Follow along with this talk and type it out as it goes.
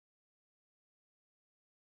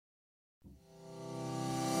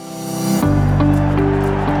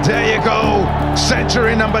goal.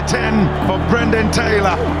 Century number 10 for Brendan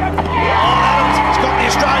Taylor. Adams has got the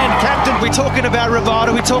Australian captain. We're talking about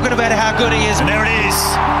Rivaldo. We're talking about how good he is. And there it is.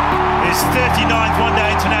 His 39th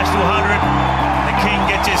one-day international 100. The King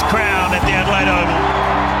gets his crown at the Adelaide Oval.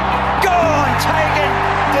 Gone, taken,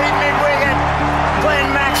 deep mid-wicket. Glenn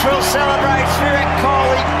Maxwell celebrates Virat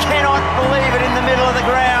Kohli. Cannot believe it in the middle of the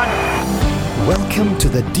ground. Welcome to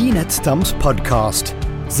the Dean at Stumps podcast,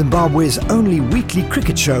 Zimbabwe's only weekly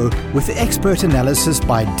cricket show with expert analysis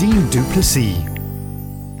by Dean du Plessis.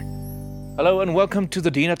 Hello and welcome to the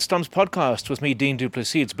Dean at Stumps podcast with me, Dean du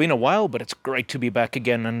Plessis. It's been a while, but it's great to be back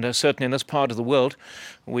again, and certainly in this part of the world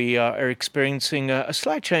we are experiencing a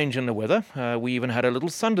slight change in the weather. We even had a little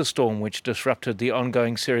thunderstorm which disrupted the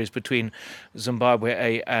ongoing series between Zimbabwe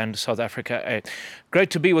A and South Africa A. Great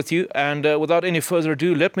to be with you, and without any further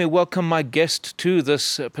ado, let me welcome my guest to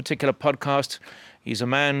this particular podcast. He's a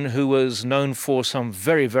man who was known for some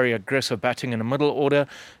very, very aggressive batting in the middle order,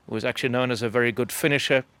 who was actually known as a very good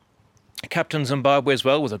finisher. Captain Zimbabwe as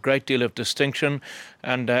well, with a great deal of distinction,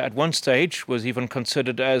 and at one stage was even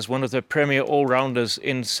considered as one of the premier all-rounders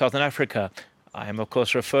in Southern Africa. I am, of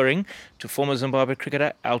course, referring to former Zimbabwe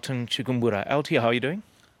cricketer Alton Chigumbura. Alty, how are you doing?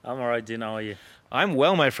 I'm all right, Dean. How are you? I'm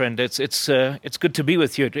well, my friend. It's good to be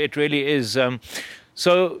with you. It really is.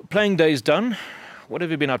 So, playing days done. What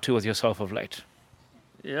have you been up to with yourself of late?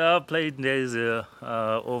 Yeah, playing days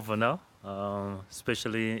over now,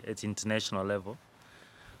 especially at international level.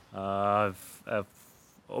 I've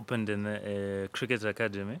opened a cricket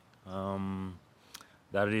academy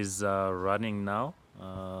that is running now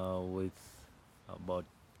with about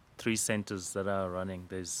 3 centers that are running.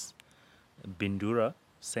 There's Bindura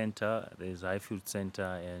Center, there's Highfield Center,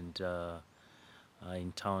 and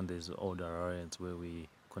in town there's Old Ararians where we're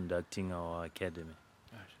conducting our academy.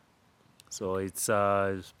 Right. So it's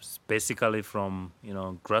basically from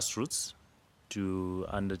grassroots to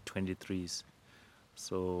under 23s.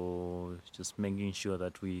 So just making sure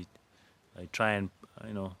that I try and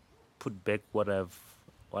put back what I've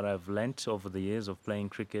learnt over the years of playing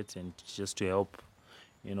cricket, and just to help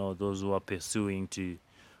those who are pursuing to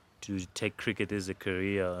take cricket as a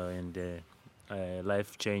career and a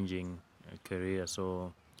life-changing career.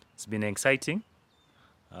 So it's been exciting.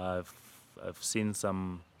 I've seen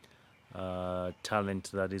some talent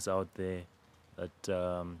that is out there that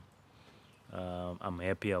I'm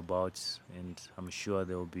happy about, and I'm sure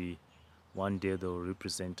there will be one day they will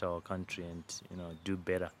represent our country and do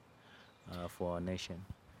better for our nation.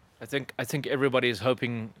 I think everybody is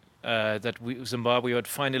hoping that Zimbabwe would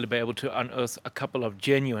finally be able to unearth a couple of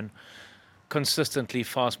genuine, consistently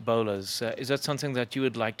fast bowlers. Is that something that you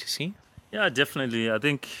would like to see? Yeah, definitely. I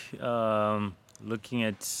think looking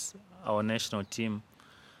at our national team,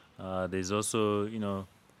 there's also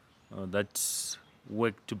that's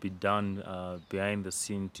work to be done behind the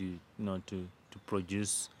scene to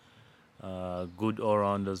produce good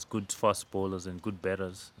all-rounders, good fast bowlers, and good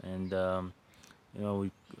batters. And I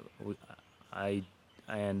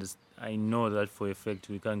know that for a fact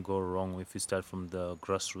we can't go wrong if we start from the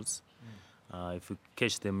grassroots. If we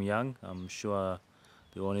catch them young, I'm sure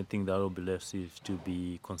the only thing that will be left is to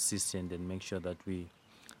be consistent and make sure that we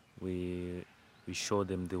show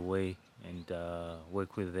them the way and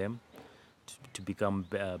work with them to become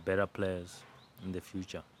better players in the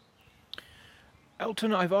future.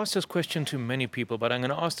 Alton, I've asked this question to many people, but I'm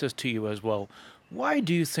going to ask this to you as well. Why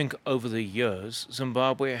do you think over the years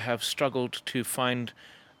Zimbabwe have struggled to find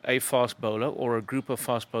a fast bowler or a group of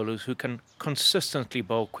fast bowlers who can consistently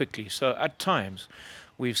bowl quickly? So at times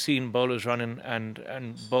we've seen bowlers run in and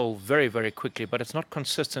bowl very, very quickly, but it's not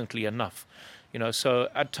consistently enough. So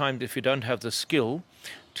at times if you don't have the skill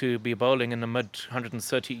to be bowling in the mid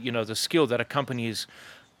 130, the skill that accompanies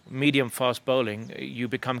medium fast bowling, you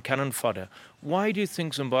become cannon fodder. Why do you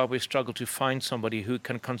think Zimbabwe struggle to find somebody who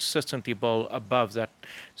can consistently bowl above that,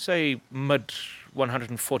 say, mid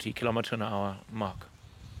 140 kilometer an hour mark?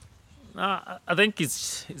 I think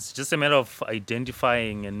it's just a matter of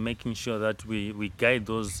identifying and making sure that we guide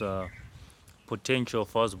those potential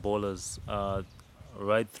fast bowlers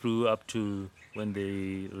right through up to when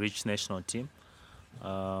they reach national team.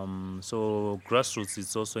 So grassroots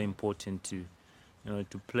is also important to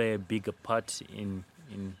play a bigger part in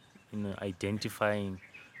identifying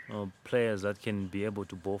players that can be able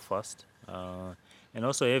to bowl fast, and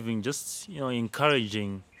also having just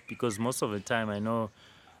encouraging, because most of the time I know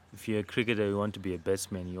if you're a cricketer you want to be a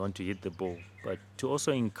batsman, you want to hit the ball, but to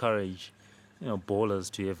also encourage bowlers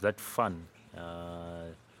to have that fun,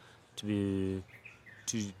 to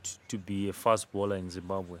be a fast bowler in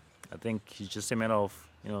Zimbabwe. I think it's just a matter of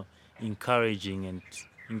encouraging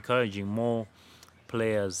more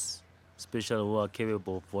players especially who are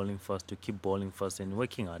capable of bowling fast, to keep bowling fast and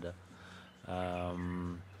working harder.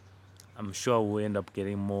 I'm sure we'll end up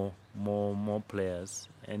getting more players,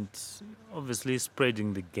 and obviously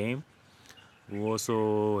spreading the game will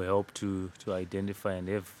also help to identify and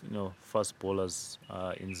have fast bowlers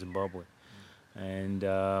in Zimbabwe. And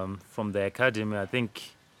from the academy, I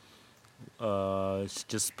think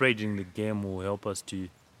just spreading the game will help us to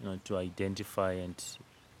to identify and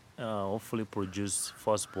hopefully produce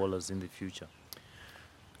fast bowlers in the future.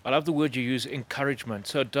 I love the word you use, encouragement.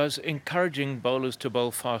 So does encouraging bowlers to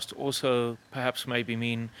bowl fast also perhaps maybe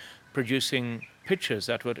mean producing pitches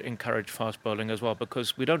that would encourage fast bowling as well?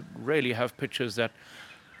 Because we don't really have pitches that,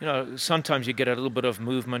 sometimes you get a little bit of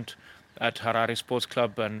movement at Harare Sports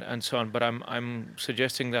Club and so on, but I'm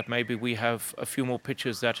suggesting that maybe we have a few more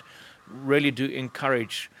pitches that really do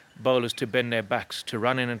encourage bowlers to bend their backs, to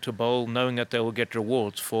run in and to bowl, knowing that they will get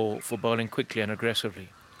rewards for bowling quickly and aggressively.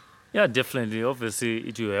 Yeah, definitely. Obviously,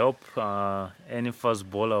 it will help. Any fast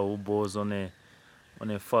bowler who bowls on a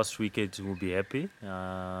fast wicket will be happy.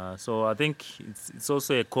 So I think it's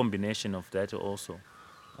also a combination of that also.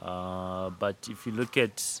 But if you look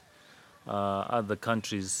at other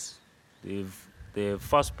countries, they have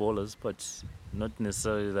fast bowlers, but not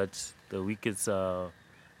necessarily that the wickets are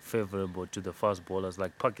favorable to the fast bowlers.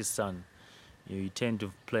 Like Pakistan, you tend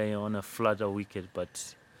to play on a flatter wicket,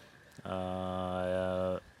 but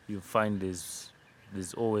you find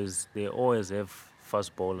they always have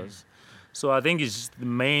fast bowlers. So I think the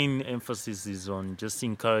main emphasis is on just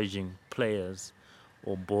encouraging players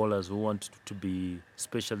or bowlers who want to be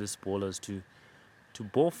specialist bowlers to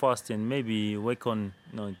bowl fast and maybe work on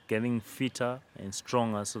getting fitter and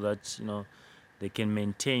stronger so that they can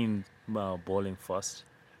maintain bowling fast.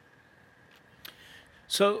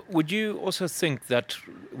 So would you also think that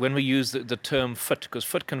when we use the term fit, because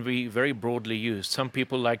fit can be very broadly used, some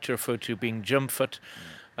people like to refer to being gym fit,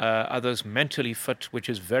 others mentally fit, which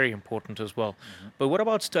is very important as well. But what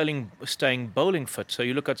about staying bowling fit? So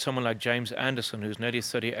you look at someone like James Anderson, who's nearly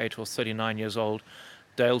 38 or 39 years old.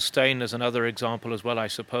 Dale Steyn is another example as well, I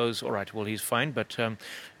suppose. All right, well, he's fine, but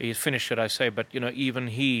he's finished, should I say. But, even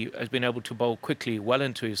he has been able to bowl quickly well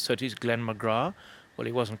into his 30s. Glenn McGrath, well,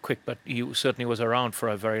 he wasn't quick, but he certainly was around for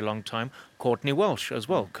a very long time. Courtney Walsh as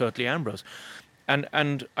well, Curtly Ambrose.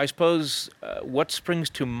 And I suppose what springs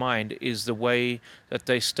to mind is the way that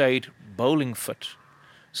they stayed bowling fit.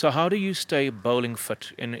 So how do you stay bowling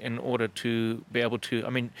fit in order to be able to... I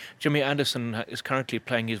mean, Jimmy Anderson is currently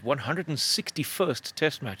playing his 161st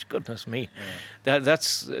Test match. Goodness me. Yeah.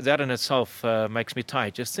 That in itself makes me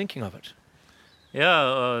tired just thinking of it.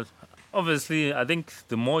 Yeah, obviously, I think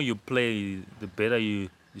the more you play, the better you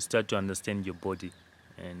start to understand your body,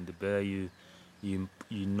 and the better you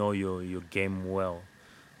know your game well.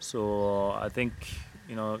 So I think,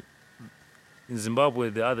 in Zimbabwe,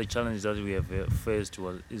 the other challenge that we have faced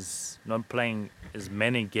is not playing as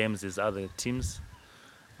many games as other teams.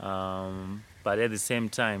 But at the same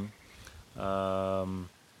time,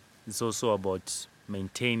 it's also about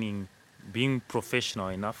being professional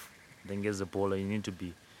enough. I think as a bowler, you need to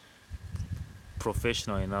be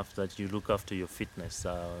professional enough that you look after your fitness.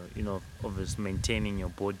 Obviously maintaining your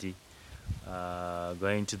body,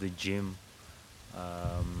 going to the gym,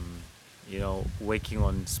 working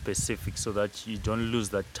on specifics so that you don't lose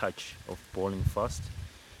that touch of bowling fast.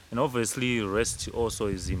 And obviously rest also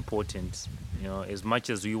is important. As much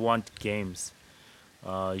as we want games,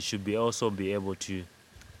 you should also be able to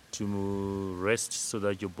rest so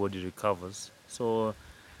that your body recovers. So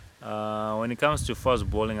when it comes to fast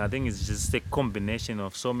bowling, I think it's just a combination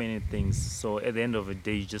of so many things. So at the end of the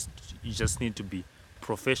day, you just need to be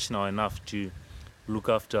professional enough to look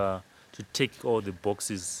after, to tick all the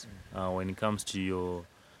boxes when it comes to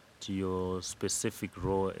your specific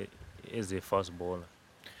role as a fast bowler.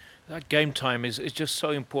 That game time is just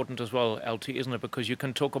so important as well, LT, isn't it? Because you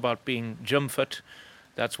can talk about being gym fit,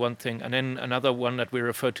 that's one thing. And then another one that we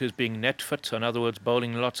refer to as being net fit. So in other words,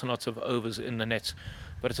 bowling lots and lots of overs in the nets.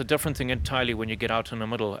 But it's a different thing entirely when you get out in the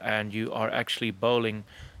middle and you are actually bowling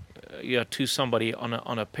to somebody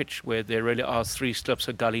on a pitch where there really are three slips,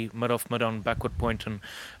 a gully, mid-off, mid-on, backward point,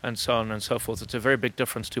 and so on and so forth. It's a very big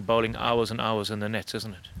difference to bowling hours and hours in the nets,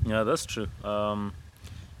 isn't it? Yeah, that's true. The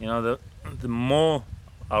more,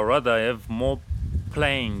 I'd rather have more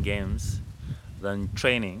playing games than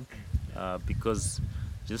training, because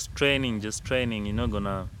just training, you're not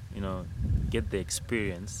gonna, get the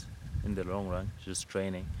experience in the long run. Just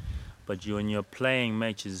training, but when you're playing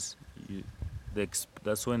matches,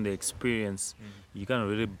 that's when the experience. You can't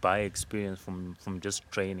really buy experience from just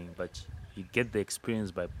training, but you get the experience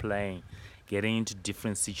by playing, getting into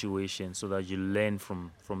different situations so that you learn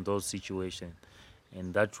from those situations,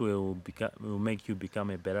 and that will make you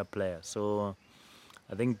become a better player. So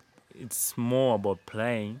I think it's more about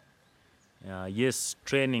playing. Yes,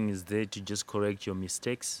 training is there to just correct your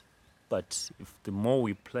mistakes, but if the more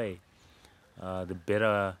we play, the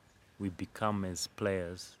better we become as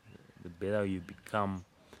players, the better you become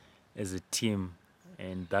as a team,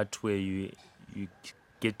 and that way you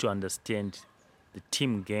get to understand the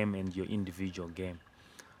team game and your individual game.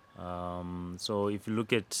 So if you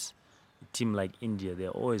look at a team like India, they're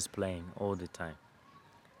always playing all the time,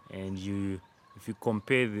 and if you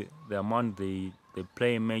compare the amount they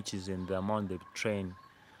play matches and the amount they train,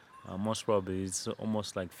 most probably it's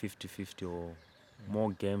almost like 50-50, or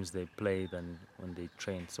more games they play than when they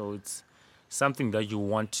train. So it's something that you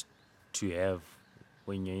want to have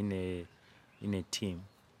when you're in a team.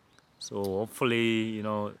 So hopefully,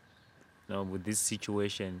 with this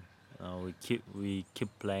situation, we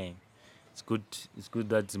keep playing. It's good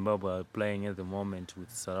that Zimbabwe are playing at the moment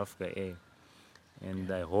with South Africa A,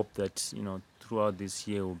 and I hope that throughout this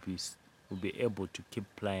year we'll be able to keep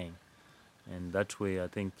playing, and that way I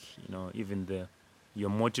think even you're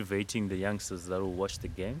motivating the youngsters that will watch the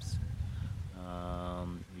games.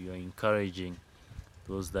 You're encouraging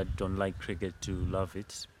those that don't like cricket to love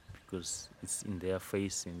it, because it's in their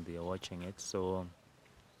face and they're watching it. So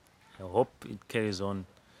I hope it carries on,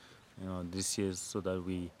 this year, so that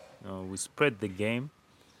we spread the game.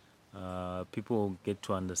 People get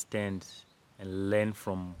to understand and learn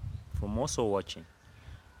from also watching.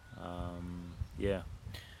 Yeah.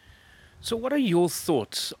 So what are your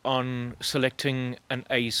thoughts on selecting an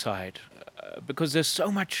A side? Because there's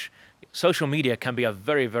so much. Social media can be a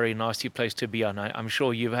very, very nasty place to be on. I'm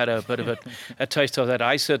sure you've had a bit of a taste of that.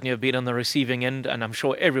 I certainly have been on the receiving end, and I'm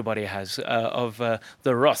sure everybody has, of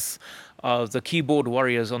the wrath of the keyboard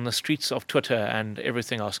warriors on the streets of Twitter and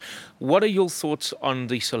everything else. What are your thoughts on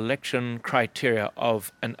the selection criteria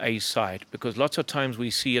of an A side? Because lots of times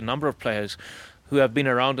we see a number of players who have been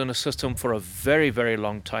around in a system for a very, very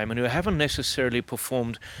long time and who haven't necessarily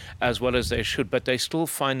performed as well as they should, but they still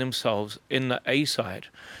find themselves in the A side.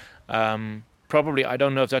 Probably, I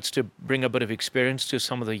don't know if that's to bring a bit of experience to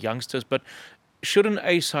some of the youngsters, but should an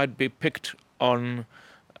A side be picked on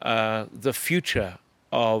the future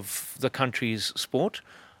of the country's sport?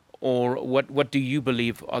 Or what do you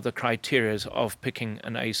believe are the criteria of picking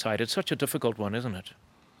an A side? It's such a difficult one, isn't it?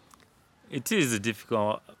 It is a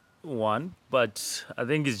difficult one, but I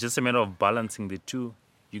think it's just a matter of balancing the two.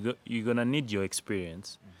 You're going to need your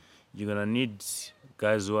experience. You're going to need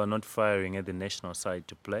guys who are not firing at the national side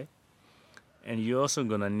to play. And you're also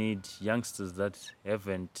going to need youngsters that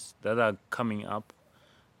are coming up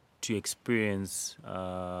to experience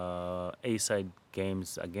A-side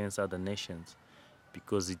games against other nations,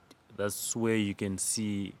 because that's where you can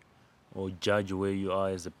see or judge where you are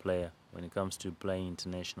as a player when it comes to playing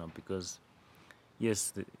international. Because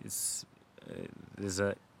yes, it's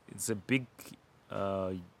a big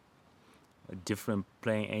different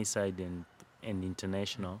playing A-side and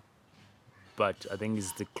international, but I think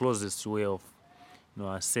it's the closest way of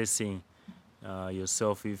assessing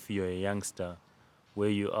yourself if you're a youngster, where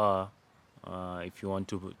you are, if you want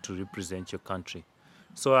to represent your country.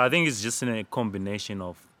 So I think it's just in a combination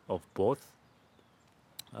of both.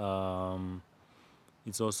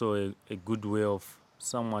 It's also a good way of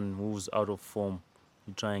someone who's out of form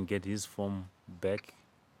to try and get his form back.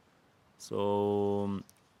 So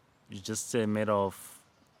it's just a matter of,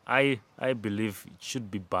 I believe it should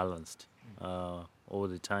be balanced all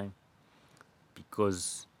the time,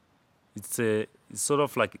 because it's sort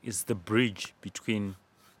of like it's the bridge between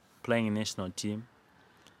playing a national team,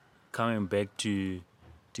 coming back to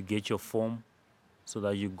get your form so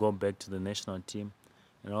that you go back to the national team,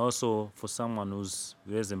 and also for someone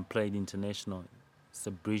who hasn't played international, it's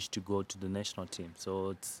a bridge to go to the national team.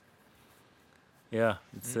 So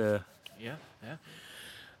Do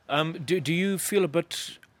you feel a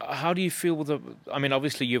bit? How do you feel with the? I mean,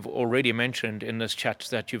 obviously, you've already mentioned in this chat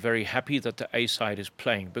that you're very happy that the A side is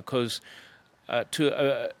playing, because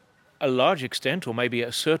to a large extent, or maybe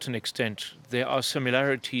a certain extent, there are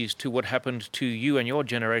similarities to what happened to you and your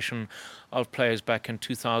generation of players back in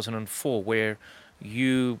 2004, where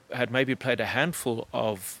you had maybe played a handful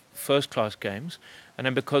of first-class games, and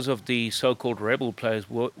then because of the so-called rebel players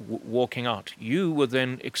walking out, you were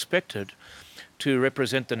then expected to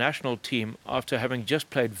represent the national team after having just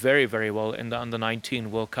played very, very well in the Under-19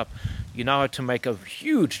 World Cup. You now had to make a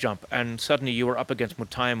huge jump, and suddenly you were up against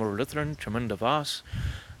Mutai Muralitharan, Chaminda Vaas.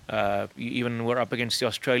 You even were up against the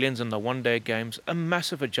Australians in the one-day games. A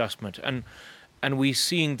massive adjustment. And And we're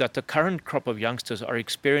seeing that the current crop of youngsters are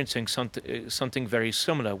experiencing something very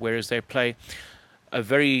similar, whereas they play a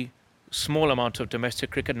very small amount of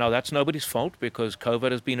domestic cricket. Now, that's nobody's fault because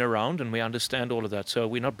COVID has been around and we understand all of that, so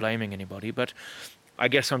we're not blaming anybody. But I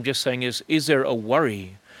guess I'm just saying is there a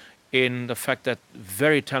worry in the fact that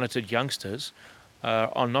very talented youngsters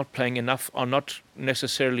are not playing enough, are not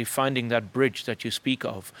necessarily finding that bridge that you speak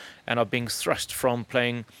of, and are being thrust from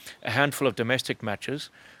playing a handful of domestic matches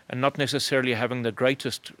and not necessarily having the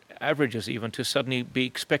greatest averages even to suddenly be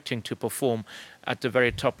expecting to perform at the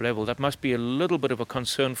very top level? That must be a little bit of a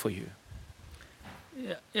concern for you.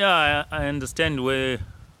 Yeah, I understand how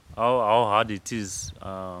hard it is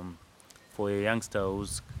for a youngster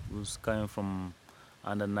who's coming from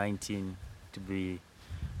under 19 to be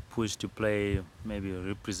pushed to play, maybe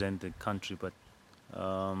represent the country, but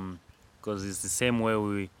because it's the same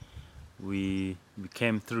way we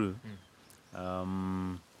came through.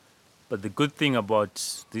 But the good thing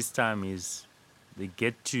about this time is they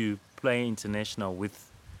get to play international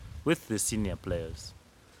with the senior players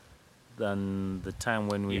than the time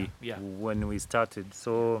when we started.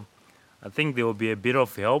 So I think there will be a bit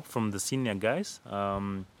of help from the senior guys.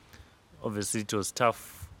 Obviously, it was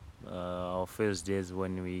tough our first days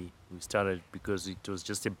when we started because it was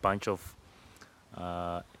just a bunch of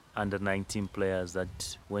under 19 players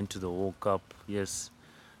that went to the World Cup. Yes,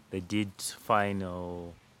 they did fine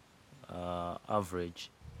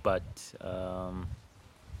average, but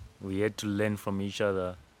we had to learn from each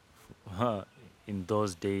other in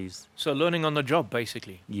those days. So learning on the job,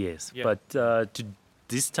 basically. Yes, Yeah. but to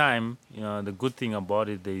this time, the good thing about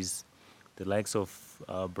it is the likes of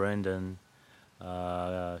Brendan,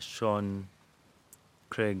 Sean,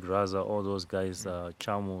 Craig, Raza, all those guys,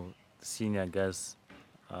 Chamu, senior guys,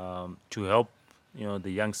 to help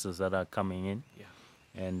the youngsters that are coming in. Yeah.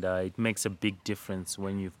 And it makes a big difference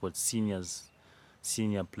when you've got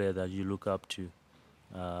senior player that you look up to,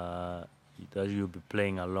 that you'll be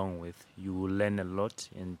playing along with. You will learn a lot,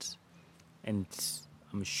 and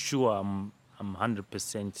I'm sure, I'm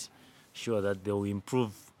 100% sure that they will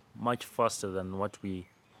improve much faster than what we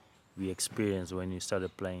experienced when you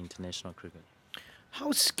started playing international cricket.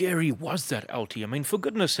 How scary was that, LT? I mean, for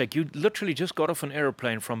goodness sake, you literally just got off an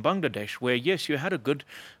aeroplane from Bangladesh where, yes, you had a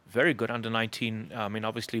very good under-19. I mean,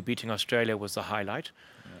 obviously beating Australia was the highlight.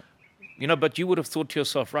 Yeah. But you would have thought to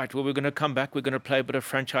yourself, right, well, we're going to come back, we're going to play a bit of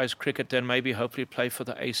franchise cricket, then maybe hopefully play for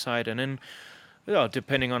the A side. And then,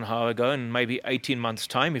 depending on how I go, in maybe 18 months'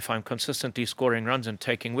 time, if I'm consistently scoring runs and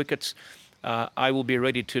taking wickets, I will be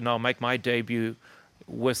ready to now make my debut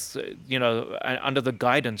with, under the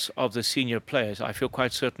guidance of the senior players. I feel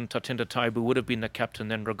quite certain Tatenda Taibu would have been the captain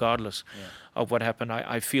then, regardless of what happened.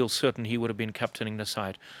 I feel certain he would have been captaining the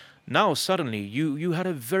side. Now, suddenly, you had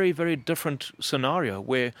a very, very different scenario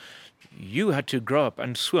where you had to grow up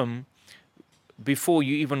and swim before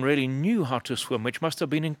you even really knew how to swim, which must have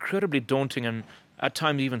been incredibly daunting and at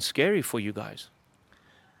times even scary for you guys.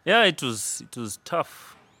 Yeah, it was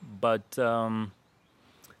tough, but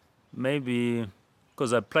maybe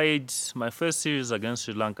because I played my first series against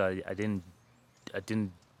Sri Lanka, I didn't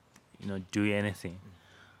do anything,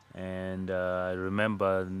 and I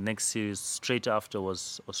remember the next series straight after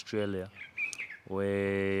was Australia,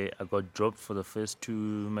 where I got dropped for the first 2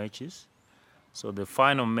 matches. So the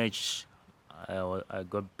final match, I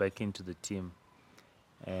got back into the team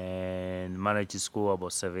and managed to score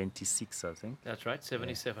about 76, I think. That's right,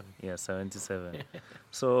 77. Yeah, 77.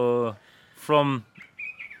 So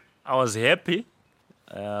I was happy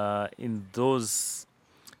in those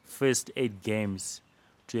first 8 games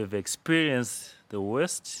to have experienced the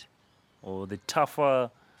worst or the tougher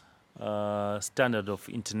standard of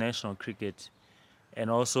international cricket, and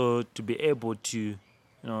also to be able to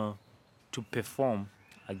perform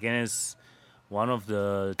against one of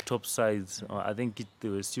the top sides. I think they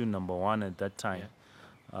were still number 1 at that time.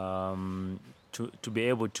 Yeah. To be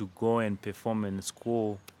able to go and perform and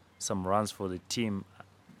score some runs for the team,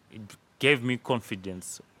 it gave me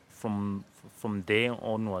confidence from there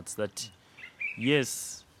onwards that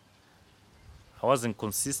yes, I wasn't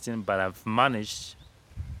consistent, but I've managed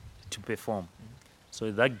to perform. So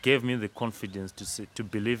that gave me the confidence to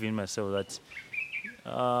believe in myself that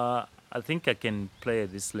I think I can play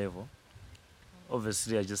at this level.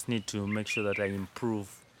 Obviously, I just need to make sure that I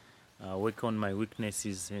improve, work on my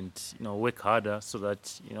weaknesses, and work harder so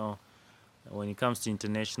that when it comes to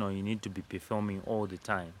international, you need to be performing all the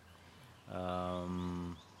time.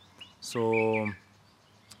 So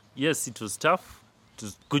yes, it was tough. It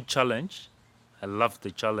was a good challenge. I loved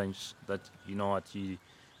the challenge that you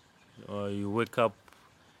wake up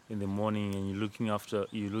in the morning and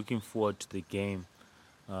you're looking forward to the game.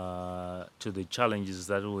 to the challenges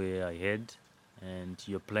that we ahead, and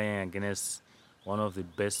you're playing against one of the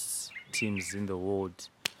best teams in the world,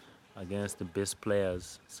 against the best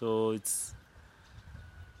players. So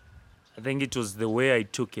I think it was the way I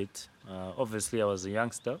took it. Obviously, I was a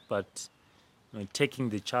youngster, but taking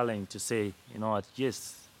the challenge to say, you know what,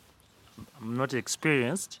 yes, I'm not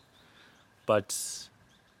experienced, but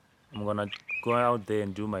I'm gonna go out there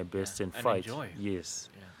and do my best and fight. enjoy. Yes.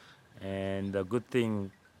 And the good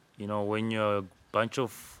thing, when you're a bunch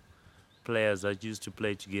of players that used to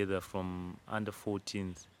play together from under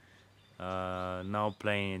 14s, now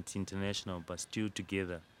playing at international, but still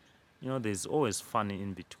together, there's always fun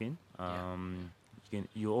in between.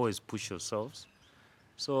 You always push yourselves.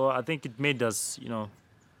 So I think it made us,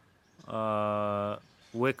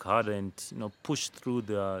 work harder and push through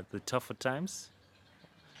the tougher times.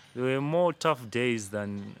 There were more tough days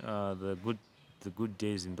than the good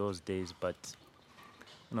days in those days, but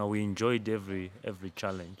we enjoyed every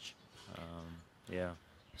challenge. Yeah.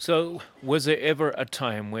 So, was there ever a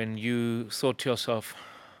time when you thought to yourself,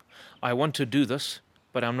 I want to do this,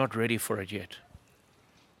 but I'm not ready for it yet?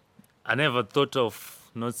 I never thought of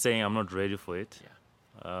not saying I'm not ready for it.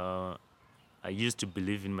 I used to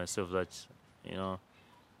believe in myself that,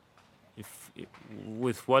 if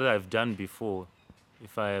with what I've done before,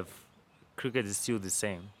 cricket is still the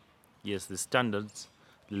same. Yes, the standards,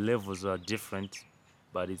 the levels are different,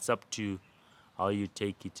 but it's up to how you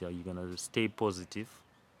take it. Are you gonna stay positive?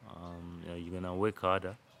 Are you gonna work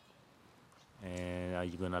harder? And are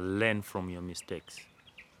you gonna learn from your mistakes?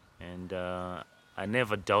 And I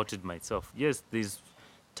never doubted myself. Yes, there's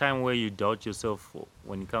time where you doubt yourself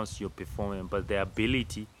when it comes to your performance, but the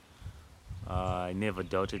ability, I never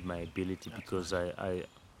doubted my ability because I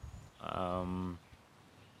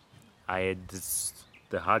had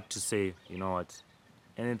the heart to say, you know what,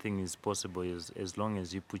 anything is possible as long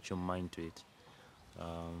as you put your mind to it.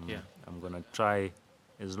 I'm gonna try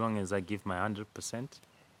as long as I give my 100%,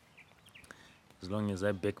 as long as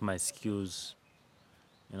I back my skills.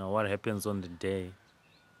 What happens on the day,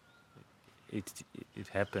 it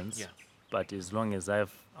happens. Yeah. But as long as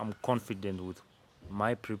I'm confident with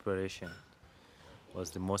my preparation,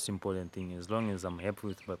 was the most important thing. As long as I'm happy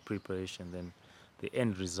with my preparation, then the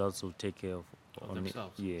end results will take care of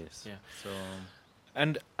themselves. Yes. Yeah. So.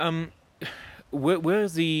 And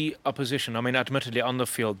where's the opposition? I mean, admittedly, on the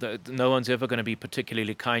field, no one's ever going to be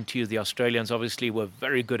particularly kind to you. The Australians obviously were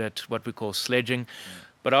very good at what we call sledging.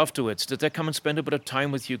 But afterwards, did they come and spend a bit of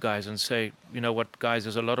time with you guys and say, you know what, guys,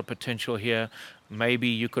 there's a lot of potential here. Maybe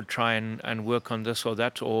you could try and work on this or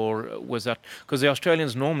that? Or was that... Because the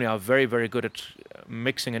Australians normally are very, very good at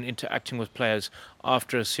mixing and interacting with players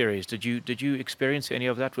after a series. Did you experience any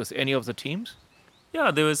of that with any of the teams?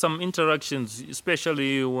 Yeah, there were some interactions,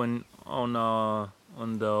 especially when on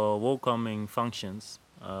the welcoming functions.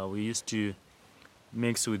 We used to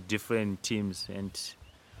mix with different teams,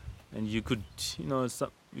 and you could,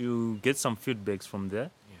 you get some feedbacks from there.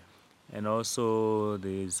 Yeah. And also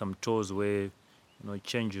there's some tours where,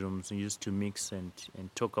 change rooms used to mix and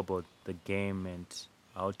talk about the game and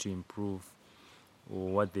how to improve, or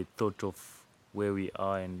what they thought of where we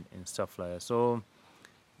are and stuff like that. So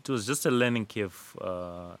it was just a learning curve.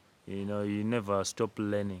 You never stop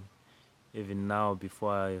learning. Even now,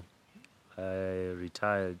 before I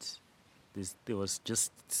retired, there was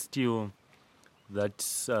just still that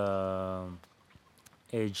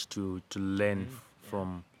edge to learn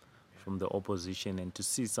from the opposition, and to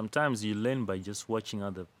see. Sometimes you learn by just watching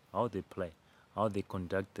how they play, how they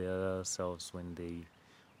conduct themselves when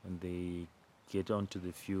they get onto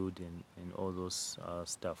the field and all those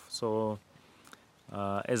stuff. So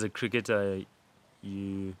as a cricketer,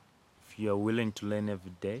 if you are willing to learn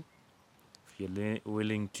every day, if you're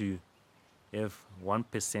willing to have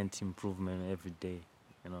 1% improvement every day,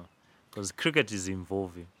 because cricket is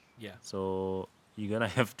evolving. Yeah. So you're gonna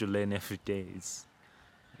have to learn every day.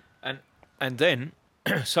 And then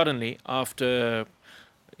suddenly, after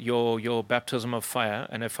your baptism of fire,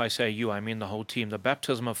 and if I say you, I mean the whole team, the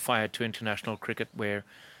baptism of fire to international cricket, where,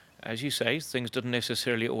 as you say, things didn't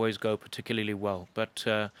necessarily always go particularly well, but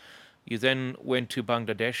you then went to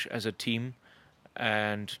Bangladesh as a team,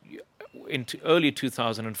 and into early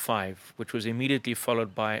 2005, which was immediately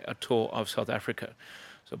followed by a tour of South Africa.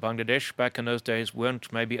 So Bangladesh back in those days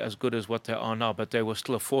weren't maybe as good as what they are now, but they were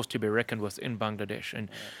still a force to be reckoned with in Bangladesh. And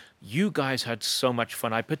you guys had so much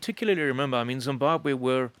fun. I particularly remember, Zimbabwe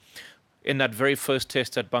were in that very first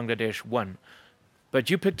test that Bangladesh won. But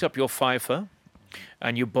you picked up your fifer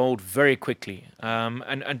and you bowled very quickly.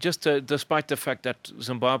 And just despite the fact that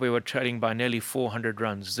Zimbabwe were trailing by nearly 400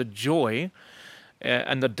 runs, the joy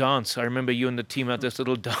And the dance. I remember you and the team had this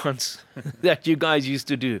little dance that you guys used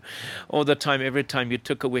to do all the time, every time you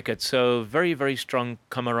took a wicket. So very, very strong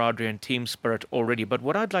camaraderie and team spirit already. But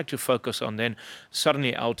what I'd like to focus on then,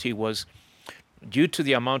 suddenly, LT, was due to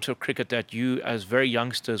the amount of cricket that you as very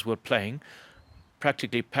youngsters were playing,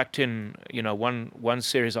 practically packed in, one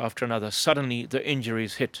series after another, suddenly the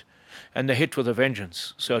injuries hit. And they hit with a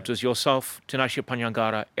vengeance. So it was yourself, Tinashe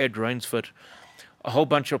Panyangara, Ed Rainsford, a whole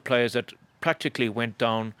bunch of players that practically went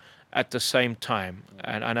down at the same time.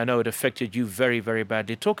 And I know it affected you very, very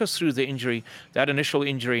badly. Talk us through the injury, that initial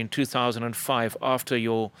injury in 2005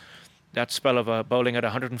 after that spell of bowling at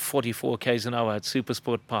 144 k's an hour at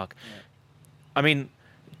Supersport Park. Yeah. I mean,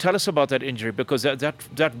 tell us about that injury, because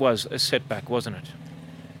that was a setback, wasn't it?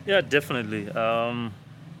 Yeah, definitely.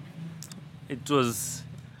 It was,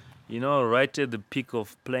 right at the peak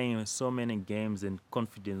of playing so many games, and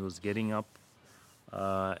confidence was getting up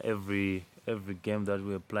every game that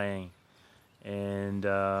we were playing. And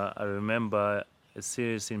I remember a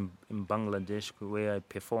series in Bangladesh where I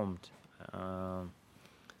performed. I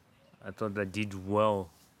thought I did well,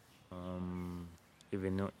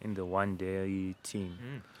 even in the one-day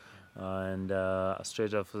team. And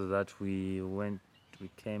straight after that, we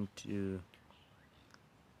came to.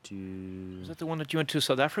 Was that the one that you went to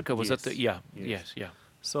South Africa? Was yes. that the? Yeah. Yes. Yeah.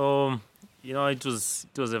 So, it was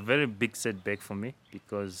a very big setback for me,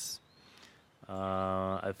 because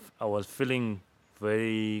I was feeling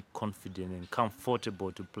very confident and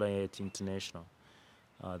comfortable to play at international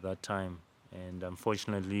that time. And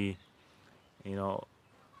unfortunately, the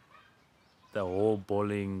whole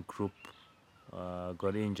bowling group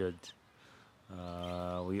got injured.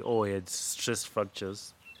 We all had stress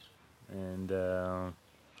fractures, and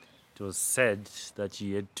it was sad that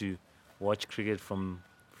you had to watch cricket from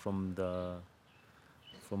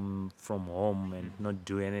home and not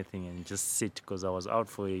do anything and just sit, because I was out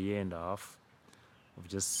for a year and a half of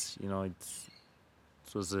just, it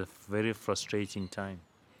was a very frustrating time.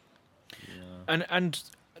 Yeah. And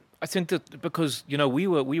I think that because, we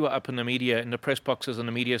were up in the media, in the press boxes in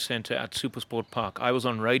the media center at Supersport Park. I was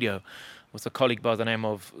on radio with a colleague by the name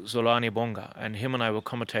of Zolani Bonga, and him and I were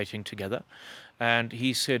commentating together. And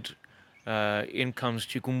he said, in comes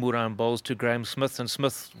Chikumbura and bowls to Graham Smith, and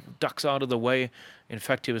Smith ducks out of the way. In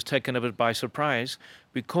fact, he was taken a bit by surprise,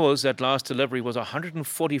 because that last delivery was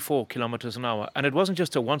 144 kilometers an hour. And it wasn't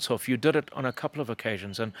just a once-off. You did it on a couple of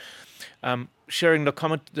occasions. And sharing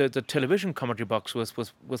the television commentary box with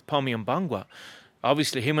Palmi Mbangwa,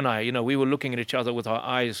 obviously him and I, we were looking at each other with our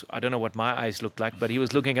eyes. I don't know what my eyes looked like, but he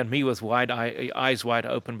was looking at me with eyes wide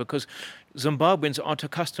open, because Zimbabweans aren't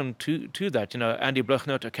accustomed to that. Andy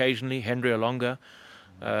Blignaut occasionally, Henry Olonga,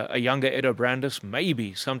 a younger Edo Brandis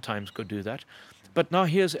maybe sometimes could do that. But now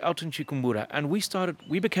here's Elton Chikumbura, and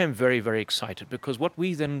we became very, very excited, because what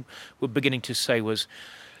we then were beginning to say was,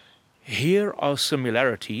 here are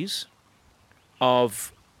similarities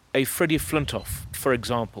of a Freddie Flintoff, for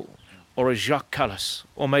example, or a Jacques Callis,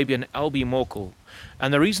 or maybe an Albie Morkel.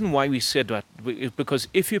 And the reason why we said that is because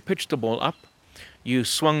if you pitched the ball up, you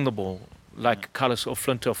swung the ball like Callis or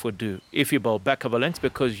Flintoff would do. If you bowl back of a length,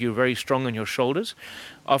 because you're very strong on your shoulders,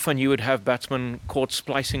 often you would have batsmen caught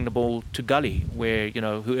splicing the ball to gully, where,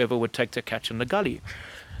 whoever would take the catch in the gully.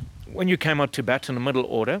 When you came out to bat in the middle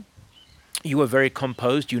order, you were very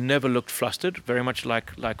composed. You never looked flustered, very much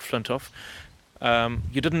like Flintoff.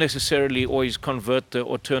 You didn't necessarily always convert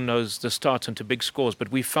or turn the starts into big scores,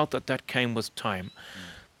 but we felt that came with time.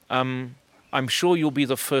 I'm sure you'll be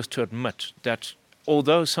the first to admit that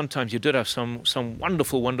although sometimes you did have some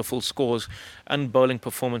wonderful, wonderful scores and bowling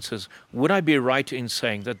performances, would I be right in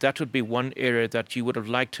saying that would be one area that you would have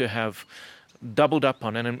liked to have doubled up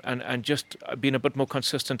on and just been a bit more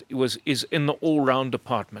consistent is in the all-round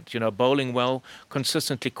department, bowling well,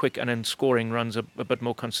 consistently quick, and then scoring runs a bit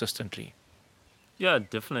more consistently? Yeah,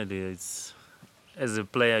 definitely. As a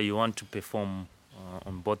player, you want to perform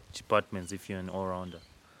on both departments if you're an all-rounder.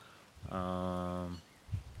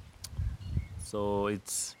 So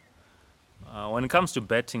it's when it comes to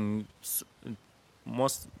batting,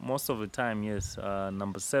 most of the time, yes,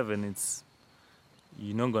 number 7,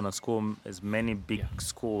 you're not gonna score as many big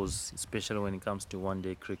scores, especially when it comes to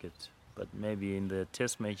one-day cricket. But maybe in the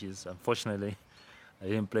test matches, unfortunately, I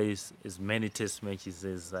didn't play as many test matches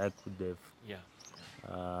as I could have. Yeah.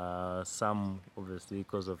 Some obviously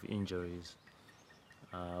because of injuries,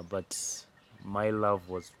 but my love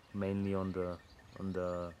was mainly on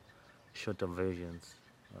the shorter versions,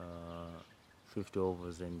 50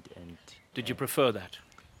 overs and. Did you prefer that?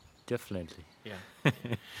 Definitely. Yeah.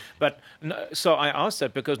 But so I asked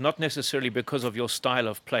that because not necessarily because of your style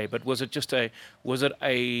of play, but was it a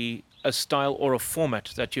style or a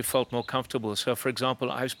format that you felt more comfortable? So, for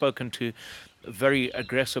example, I've spoken to very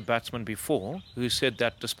aggressive batsmen before who said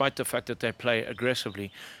that despite the fact that they play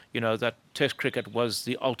aggressively, that Test cricket was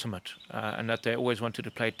the ultimate, and that they always wanted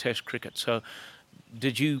to play Test cricket. So,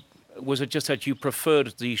 was it just that you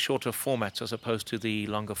preferred the shorter formats as opposed to the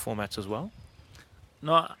longer formats as well?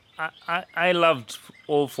 No, I loved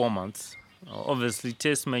all formats. Obviously,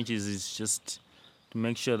 Test matches is just to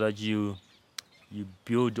make sure that you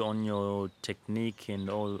build on your technique and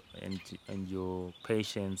your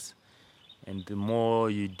patience. And the more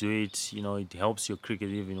you do it, it helps your cricket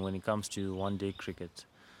even when it comes to one-day cricket.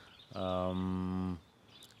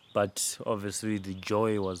 But obviously, the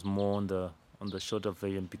joy was more on the shorter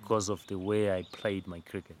version because of the way I played my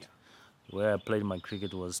cricket. The way I played my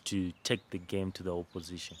cricket was to take the game to the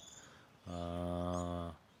opposition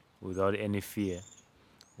without any fear.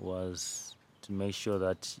 Was to make sure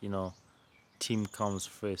that team comes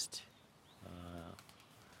first,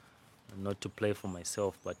 not to play for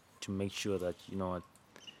myself, but to make sure that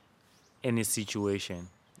any situation,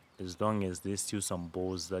 as long as there's still some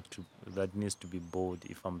balls that needs to be bowled.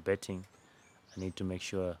 If I'm batting, I need to make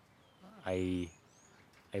sure I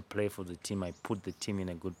play for the team. I put the team in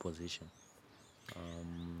a good position,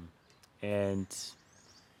 and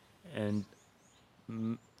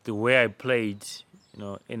the way I played,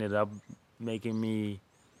 ended up making me,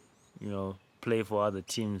 play for other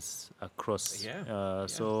teams across.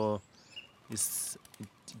 So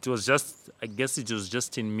it was just, I guess it was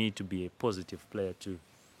just in me to be a positive player, to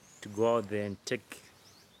go out there and take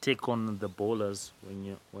on the bowlers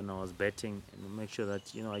when I was batting, and make sure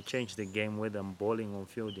that I changed the game whether I'm bowling or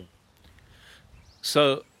fielding.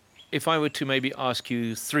 So if I were to maybe ask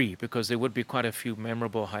you three, because there would be quite a few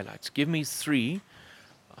memorable highlights, give me three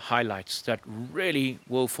highlights that really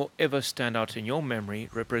will forever stand out in your memory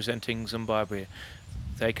representing Zimbabwe.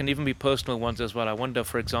 They can even be personal ones as well. I wonder,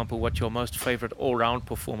 for example, what your most favorite all-round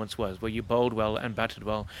performance was, where you bowled well and batted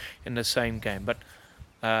well in the same game. But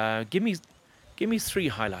give me three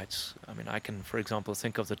highlights. I mean, I can, for example,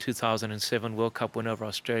 think of the 2007 World Cup win over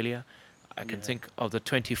Australia. I can think of the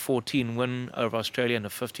 2014 win over Australia in a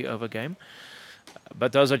 50-over game.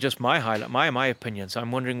 But those are just my opinions.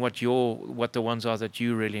 I'm wondering what the ones are that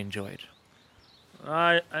you really enjoyed.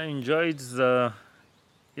 I enjoyed the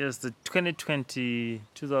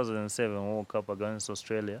 2007 World Cup against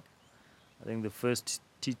Australia. I think the first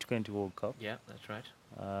T20 World Cup. Yeah, that's right.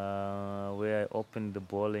 Where I opened the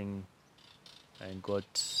bowling and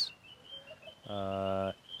got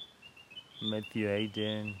Matthew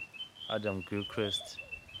Hayden, Adam Gilchrist.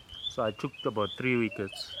 So I took about 3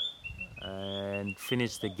 wickets and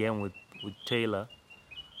finished the game with Taylor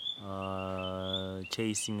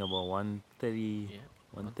chasing about 130.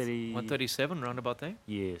 137 round about there.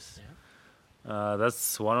 Yes.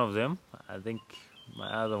 That's one of them. I think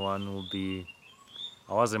my other one will be,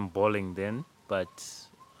 I wasn't bowling then, but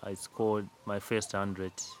I scored my first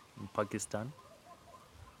 100 in Pakistan.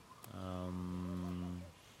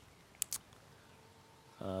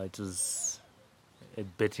 It was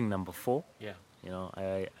at betting number 4. Yeah.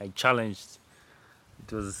 I challenged.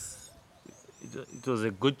 It was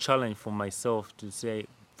a good challenge for myself to say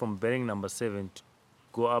from betting number 7 to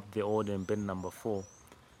go up the order and bet number 4,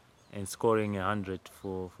 and scoring 100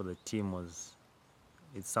 for the team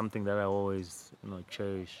it's something that I always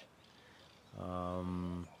cherish.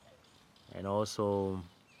 And also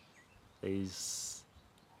there's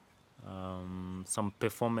some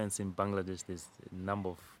performance in Bangladesh. There's a number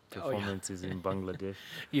of performances in Bangladesh.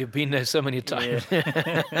 You've been there so many times.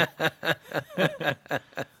 Yeah.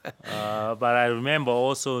 But I remember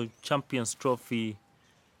also Champions Trophy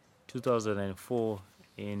 2004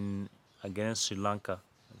 against Sri Lanka.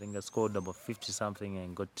 I think I scored about 50 something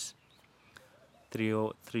and got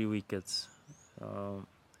three wickets.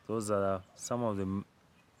 Those are some of the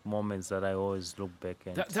moments that I always look back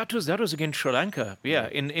at. That was against Sri Lanka,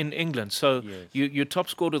 in England. So yes. you top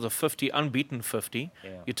scored with a 50, unbeaten 50. Yeah.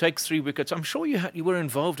 You take 3 wickets. I'm sure you were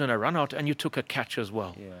involved in a run out and you took a catch as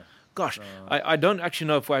well. Yeah. Gosh, I don't actually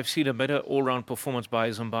know if I've seen a better all-round performance by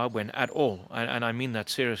Zimbabwean at all, and I mean that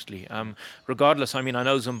seriously. Regardless, I mean, I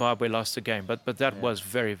know Zimbabwe lost the game, but that was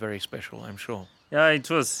very, very special, I'm sure. Yeah, it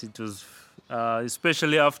was,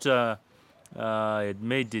 especially after it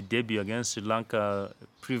made the debut against Sri Lanka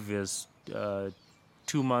previous 2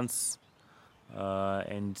 months,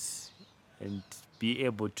 and be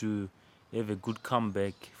able to have a good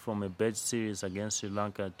comeback from a bad series against Sri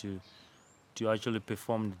Lanka to actually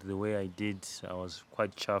perform the way I did. I was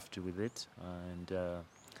quite chuffed with it, and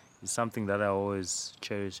something that I always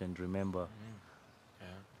cherish and remember. Yeah,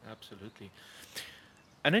 absolutely.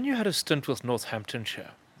 And then you had a stint with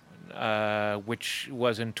Northamptonshire, which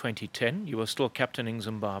was in 2010. You were still captaining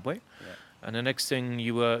Zimbabwe. Yeah. And the next thing,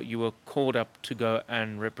 you were called up to go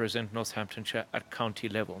and represent Northamptonshire at county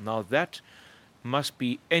level. Now that must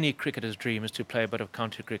be any cricketer's dream, is to play a bit of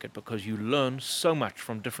county cricket, because you learn so much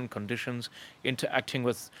from different conditions, interacting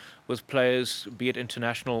with players, be it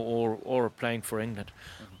international or playing for England.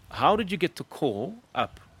 How did you get the call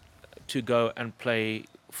up to go and play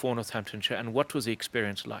for Northamptonshire, and what was the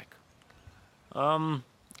experience like?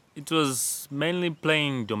 It was mainly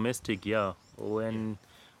playing domestic, yeah.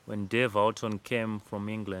 When Dave Houghton came from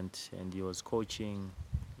England and he was coaching,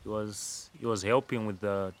 he was helping with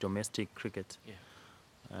the domestic cricket.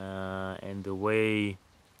 Yeah. And the way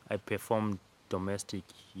I performed domestic,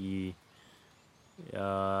 he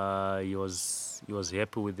was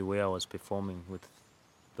happy with the way I was performing with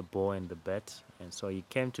the ball and the bat, and so he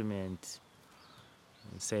came to me and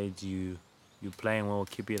said, "You playing well,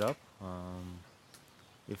 keep it up.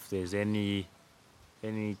 If there's any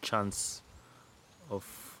chance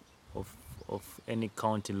of any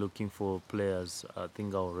county looking for players, I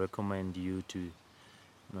think I'll recommend you to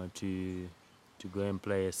go and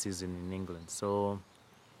play a season in England." So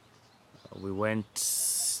we went.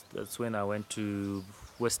 That's when I went to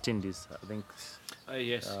West Indies, I think.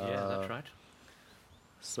 Yes, that's right.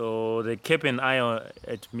 So they kept an eye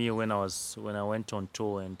at me when I went on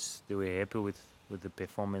tour, and they were happy with the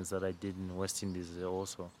performance that I did in West Indies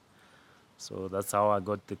also. So that's how I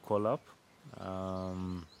got the call up,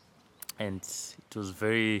 and it was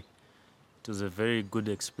a very good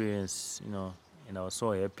experience, and I was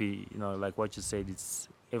so happy, like what you said, it's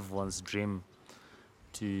everyone's dream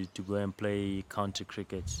to go and play county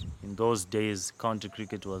cricket. In those days, county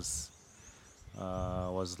cricket was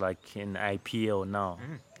like an IPL now,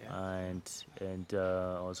 and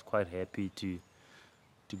I was quite happy to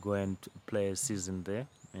go and play a season there,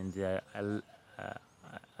 and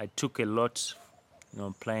I took a lot,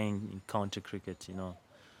 playing in county cricket.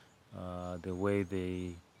 The way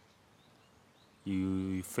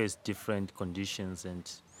you face different conditions, and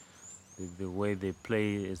the way they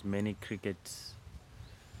play as many cricket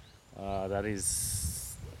that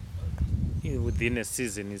is within a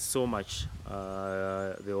season is so much.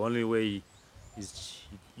 The only way is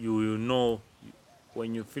you know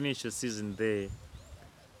when you finish a season there,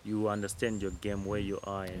 you understand your game, where you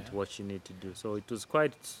are, and what you need to do. So it was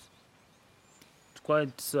quite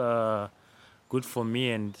good for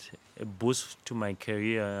me, and a boost to my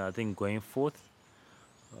career, I think, going forth.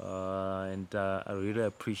 And I really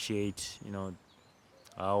appreciate,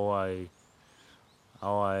 how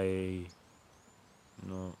I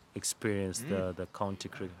experienced the county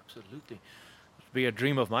cricket. Absolutely. It'd be a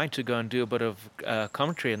dream of mine to go and do a bit of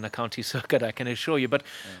commentary in the county circuit, I can assure you. But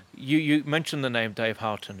you mentioned the name Dave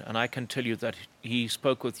Houghton, and I can tell you that he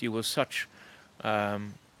spoke with you with such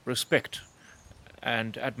respect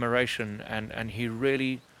and admiration, and he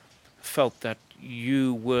really felt that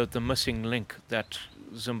you were the missing link that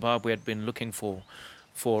Zimbabwe had been looking for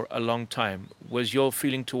a long time. Was your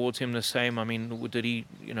feeling towards him the same? I mean, did he,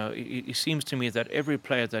 it seems to me that every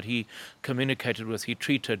player that he communicated with, he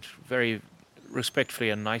treated very respectfully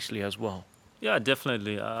and nicely as well. Yeah,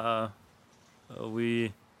 definitely.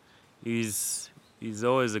 He's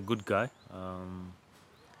always a good guy.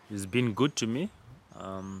 He's been good to me.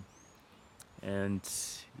 And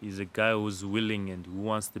he's a guy who's willing and who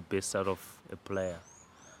wants the best out of a player.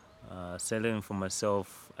 Certainly for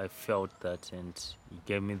myself, I felt that, and he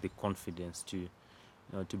gave me the confidence to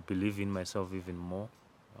believe in myself even more.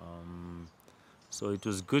 So it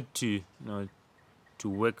was good to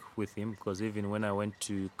work with him, because even when I went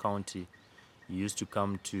to county, he used to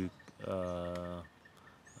come to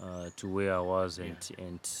where I was,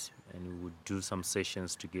 and we would do some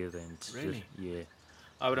sessions together. And really? Yeah.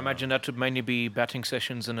 I would imagine that would mainly be batting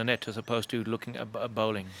sessions in the net as opposed to looking at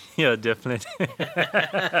bowling. Yeah, definitely.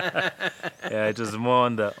 Yeah, it was more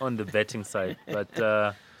on the batting side,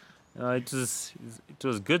 but it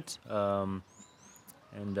was good,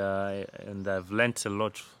 and I've learnt a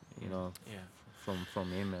lot,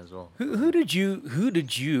 from him as well. Who did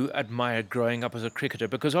you admire growing up as a cricketer?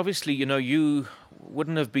 Because obviously, you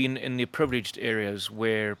wouldn't have been in the privileged areas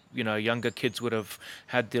where, younger kids would have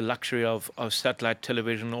had the luxury of satellite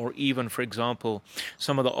television, or even, for example,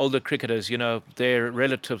 some of the older cricketers, their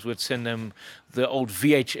relatives would send them the old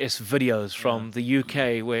VHS videos from the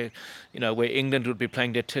UK where England would be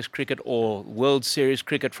playing their test cricket, or World Series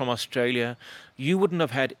cricket from Australia. You wouldn't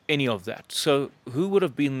have had any of that. So who would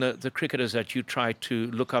have been the cricketers that you tried to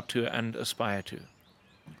look up to and aspire to?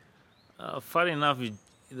 Funny enough,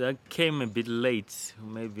 that came a bit late.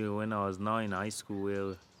 Maybe when I was now in high school,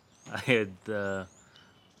 where I had the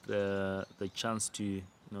chance to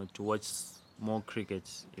to watch more cricket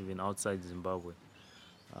even outside Zimbabwe.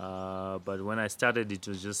 But when I started, it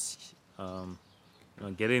was just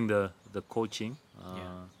getting the coaching.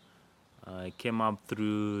 I came up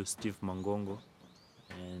through Steve Mangongo,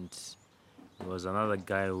 and he was another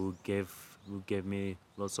guy who gave me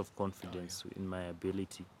lots of confidence in my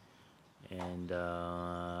ability, and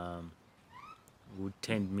would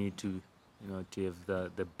tend me to to have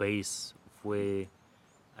the base of where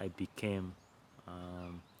I became.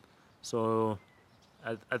 So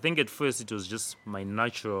I think at first it was just my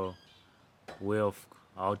natural way of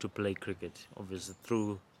how to play cricket, obviously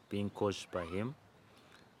through being coached by him.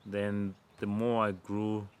 Then the more I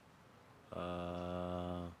grew,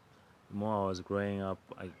 the more I was growing up,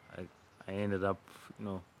 I ended up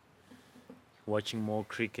watching more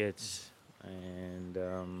cricket. And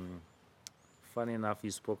funny enough, you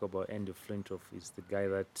spoke about Andy Flintoff. He's the guy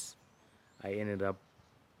that I ended up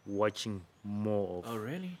watching more of. Oh,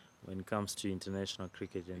 really? When it comes to international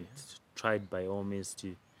cricket, and tried by all means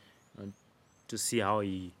to see how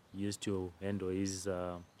he used to handle his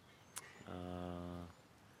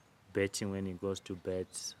batting when he goes to bat,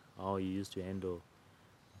 how he used to handle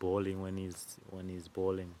bowling when he's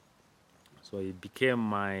bowling. So it became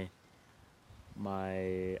my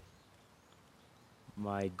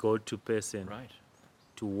go-to person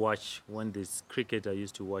to watch when this cricket. I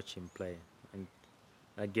used to watch him play, and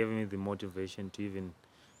that gave me the motivation to even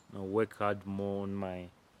work hard more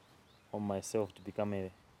on myself to become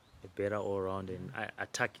a better all-round and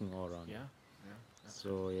attacking all-round.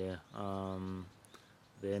 So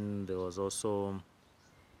then there was also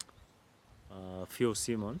Phil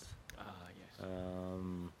Simmons.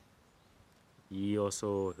 He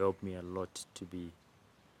also helped me a lot to be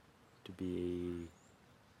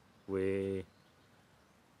where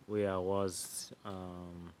I was,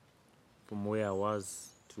 from where I was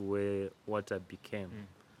to what I became.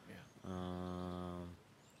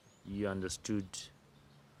 You understood,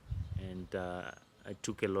 and I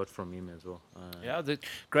took a lot from him as well. The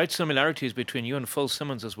great similarities between you and Phil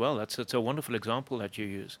Simmons as well. It's a wonderful example that you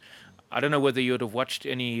use. I don't know whether you would have watched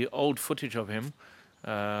any old footage of him,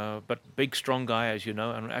 but big, strong guy, as you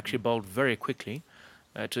know, and actually bowled very quickly.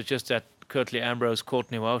 It was just that Curtly Ambrose,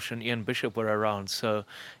 Courtney Walsh, and Ian Bishop were around, so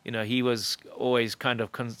he was always kind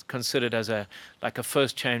of considered as a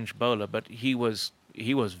first change bowler, but he was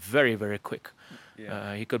very, very quick.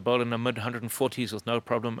 He could bowl in the mid 140s with no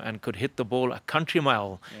problem and could hit the ball a country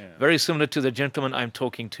mile, very similar to the gentleman I'm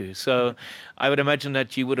talking to. So I would imagine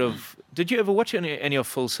that you would have. Did you ever watch any of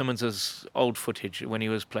Phil Simmons's old footage when he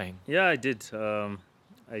was playing? Yeah, I did.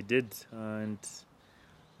 And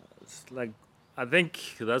it's like, I think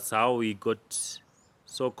that's how we got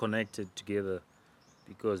so connected together,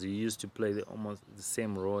 because he used to play almost the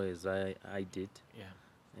same role as I did.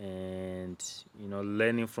 And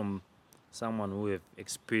learning from someone who have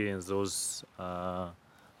experienced those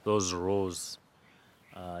roles,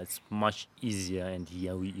 it's much easier, and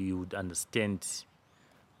you would understand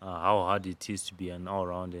how hard it is to be an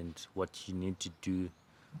all-round and what you need to do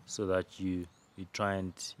so that you try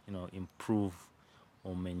and improve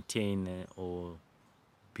or maintain or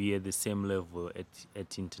be at the same level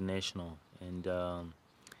at international. And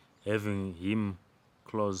having him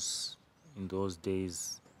close in those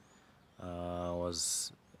days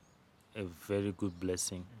was a very good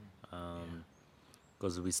blessing,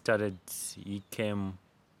 because he came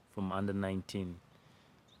from under 19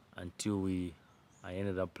 until I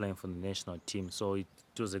ended up playing for the national team. So it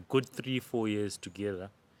was a good 3-4 years together,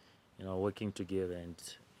 working together, and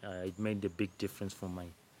it made a big difference for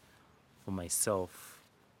myself.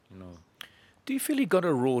 Do you feel he got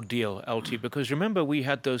a raw deal, LT? Because remember, we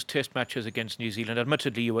had those test matches against New Zealand.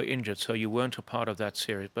 Admittedly, you were injured, so you weren't a part of that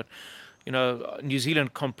series. But, New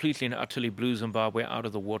Zealand completely and utterly blew Zimbabwe out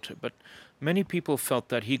of the water. But many people felt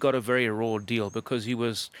that he got a very raw deal because he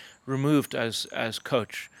was removed as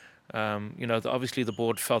coach. Obviously the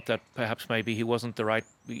board felt that perhaps maybe he wasn't the right...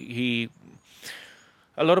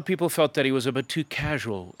 A lot of people felt that he was a bit too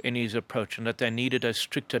casual in his approach and that they needed a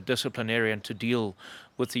stricter disciplinarian to deal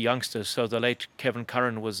with the youngsters. So the late Kevin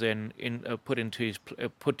Curran was then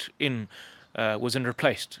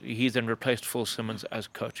replaced. He then replaced Phil Simmons as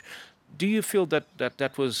coach. Do you feel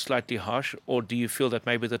that was slightly harsh, or do you feel that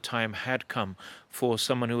maybe the time had come for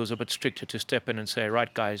someone who was a bit stricter to step in and say,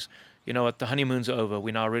 right, guys, you know what, the honeymoon's over.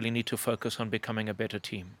 We now really need to focus on becoming a better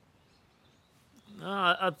team?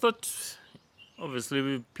 I thought...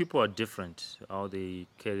 Obviously, people are different, how they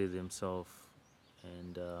carry themselves,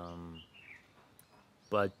 and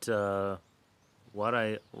but what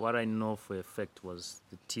I know for a fact was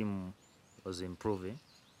the team was improving.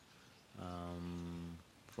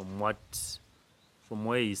 From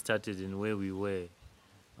where he started and where we were,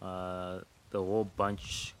 the whole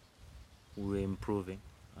bunch were improving.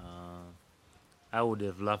 I would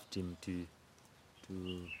have loved him to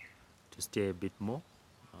stay a bit more,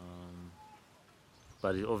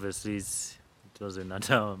 but obviously it wasn't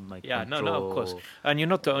under my Yeah, control. no, of course. And you're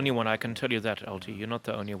not the only one, I can tell you that, LT. You're not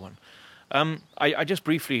the only one. I just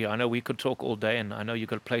briefly, I know we could talk all day, and I know you've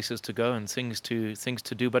got places to go and things to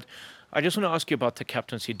do, but I just want to ask you about the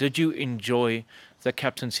captaincy. Did you enjoy the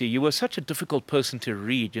captaincy? You were such a difficult person to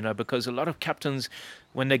read, because a lot of captains,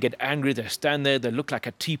 when they get angry, they stand there, they look like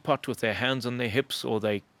a teapot with their hands on their hips, or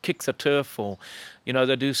they kick the turf, or,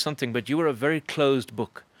 they do something. But you were a very closed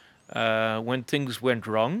book. When things went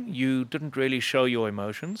wrong, you didn't really show your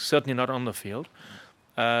emotions, certainly not on the field.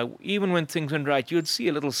 Even when things went right, you'd see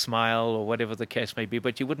a little smile or whatever the case may be,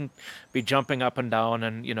 but you wouldn't be jumping up and down,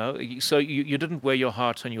 and so you didn't wear your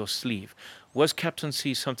heart on your sleeve. Was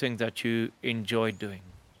captaincy something that you enjoyed doing?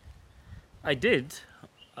 I did.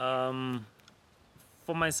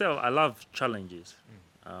 For myself, I love challenges.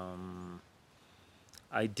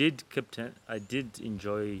 I did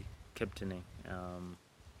enjoy captaining,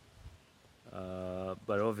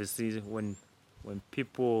 but obviously when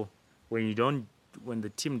the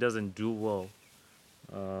team doesn't do well,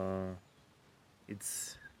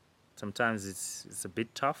 sometimes it's a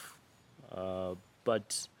bit tough.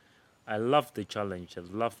 But I love the challenge. I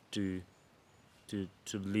love to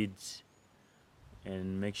lead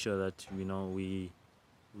and make sure that we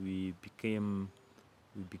become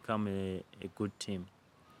a good team.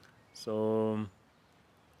 So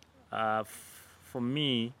for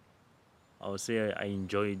me, I would say I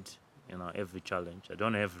enjoyed every challenge. I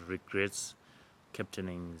don't have regrets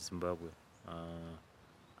captaining Zimbabwe.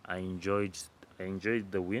 I enjoyed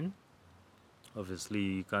the win. Obviously,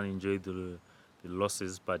 you can't enjoy the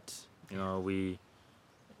losses, but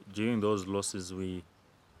during those losses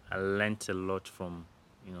I learnt a lot from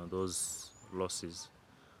those losses,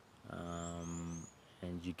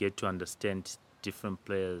 and you get to understand different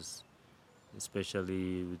players,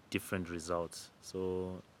 especially with different results.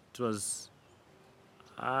 So it was.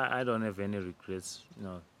 I don't have any regrets,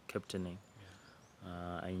 captaining.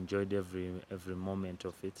 I enjoyed every moment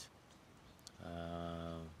of it.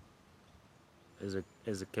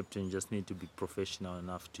 As a captain, you just need to be professional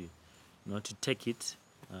enough to take it.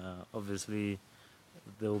 Obviously,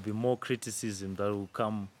 there will be more criticism that will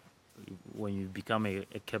come when you become a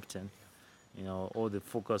captain. All the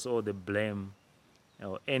focus, all the blame,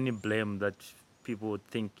 any blame that people would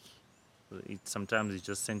think, sometimes it's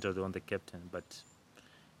just centered on the captain. But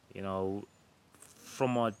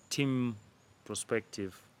from a team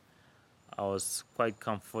perspective, I was quite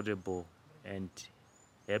comfortable and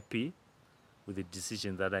happy with the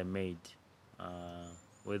decision that I made.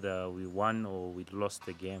 Whether we won or we lost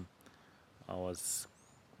the game, I was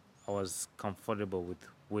comfortable with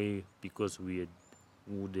way, because we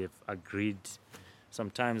would have agreed.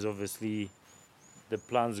 Sometimes, obviously, the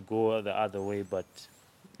plans go the other way, but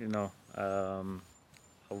I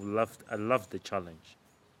love the challenge.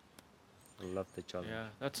 I love the challenge. Yeah,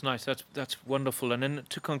 that's nice. That's wonderful. And then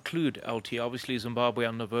to conclude, LT, obviously Zimbabwe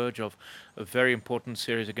on the verge of a very important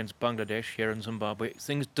series against Bangladesh here in Zimbabwe.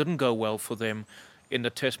 Things didn't go well for them in the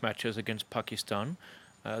test matches against Pakistan.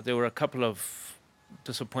 There were a couple of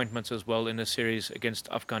disappointments as well in the series against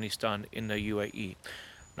Afghanistan in the UAE.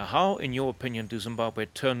 Now, how, in your opinion, do Zimbabwe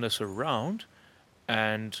turn this around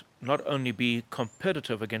and not only be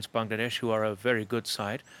competitive against Bangladesh, who are a very good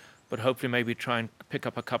side, but hopefully maybe try and pick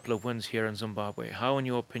up a couple of wins here in Zimbabwe? How, in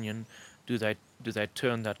your opinion, do they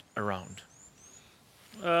turn that around?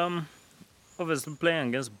 Obviously, playing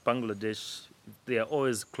against Bangladesh, they are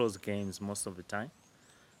always close games most of the time.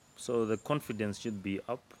 So the confidence should be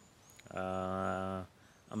up.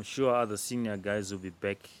 I'm sure other senior guys will be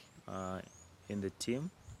back in the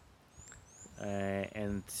team.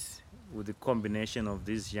 And with the combination of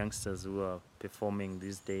these youngsters who are performing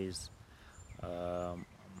these days,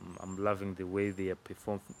 I'm loving the way they are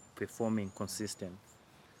performing consistent.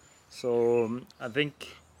 So I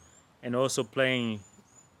think, and also playing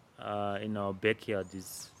in our backyard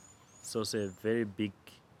is also a very big,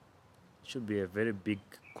 should be a very big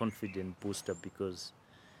confident booster, because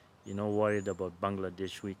you're not worried about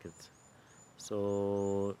Bangladesh wickets.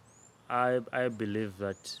 So I believe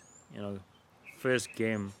that first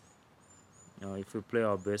game, if we play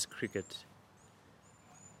our best cricket,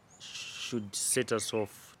 should set us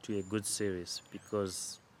off to a good series,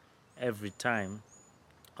 because every time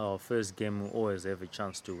our first game we always have a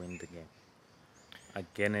chance to win the game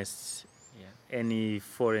against any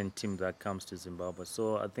foreign team that comes to Zimbabwe.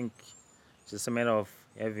 So I think it's just a matter of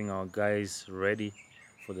having our guys ready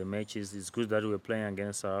for the matches. It's good that we're playing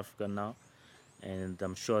against South Africa now, and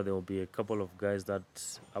I'm sure there will be a couple of guys that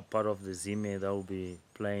are part of the Zime that will be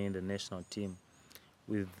playing the national team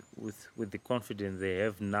with the confidence they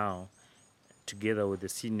have now, together with the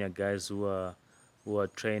senior guys who are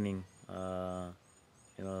training. It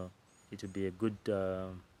will be a good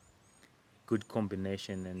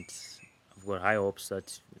combination, and I've got high hopes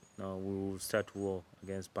that we will start war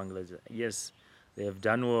against Bangladesh. Yes, they have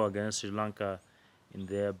done well against Sri Lanka in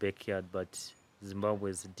their backyard, but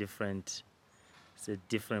Zimbabwe is a different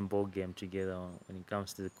ball game together when it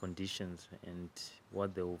comes to the conditions and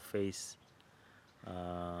what they will face.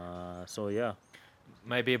 So yeah.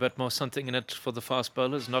 Maybe a bit more something in it for the fast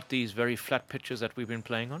bowlers, not these very flat pitches that we've been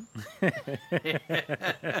playing on.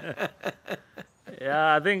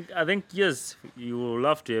 Yeah, I think yes, you will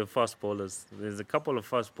love to have fast bowlers. There's a couple of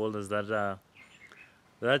fast bowlers that are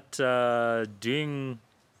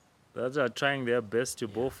trying their best to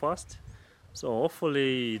bowl fast. So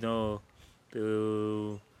hopefully, they'll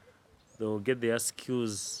get their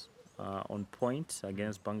skills on point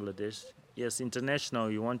against Bangladesh. Yes, international,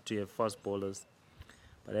 you want to have fast bowlers,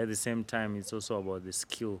 but at the same time, it's also about the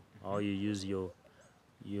skill, how you use your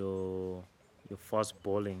fast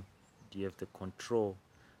bowling. Do you have the control?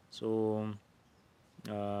 So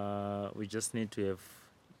we just need to have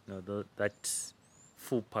that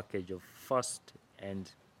full package of fast and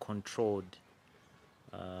controlled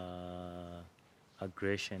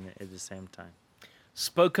aggression at the same time.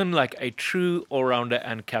 Spoken like a true all-rounder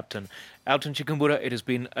and captain. Elton Chikumbura, it has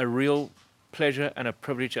been a real pleasure and a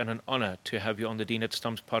privilege and an honor to have you on the Dean at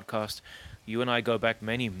Stumps podcast. You and I go back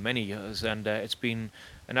many, many years, and it's been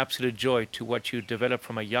an absolute joy to watch you develop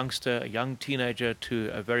from a youngster, a young teenager, to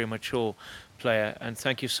a very mature player. And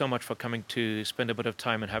thank you so much for coming to spend a bit of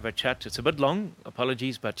time and have a chat. It's a bit long,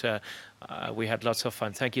 apologies, but we had lots of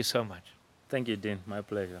fun. Thank you so much. Thank you, Dean. My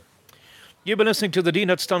pleasure. You've been listening to the Dean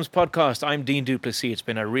at Stumps podcast. I'm Dean du Plessis. It's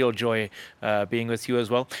been a real joy being with you as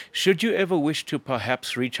well. Should you ever wish to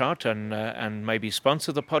perhaps reach out and maybe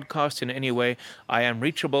sponsor the podcast in any way, I am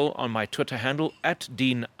reachable on my Twitter handle at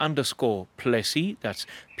Dean_Plessis. That's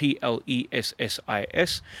Plessis.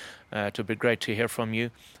 It would be great to hear from you.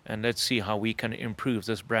 And let's see how we can improve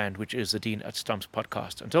this brand, which is the Dean at Stumps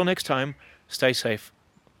podcast. Until next time, stay safe,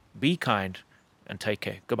 be kind, and take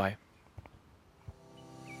care. Goodbye.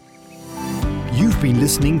 You've been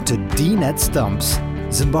listening to Dean at Stumps,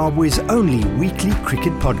 Zimbabwe's only weekly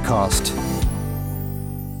cricket podcast.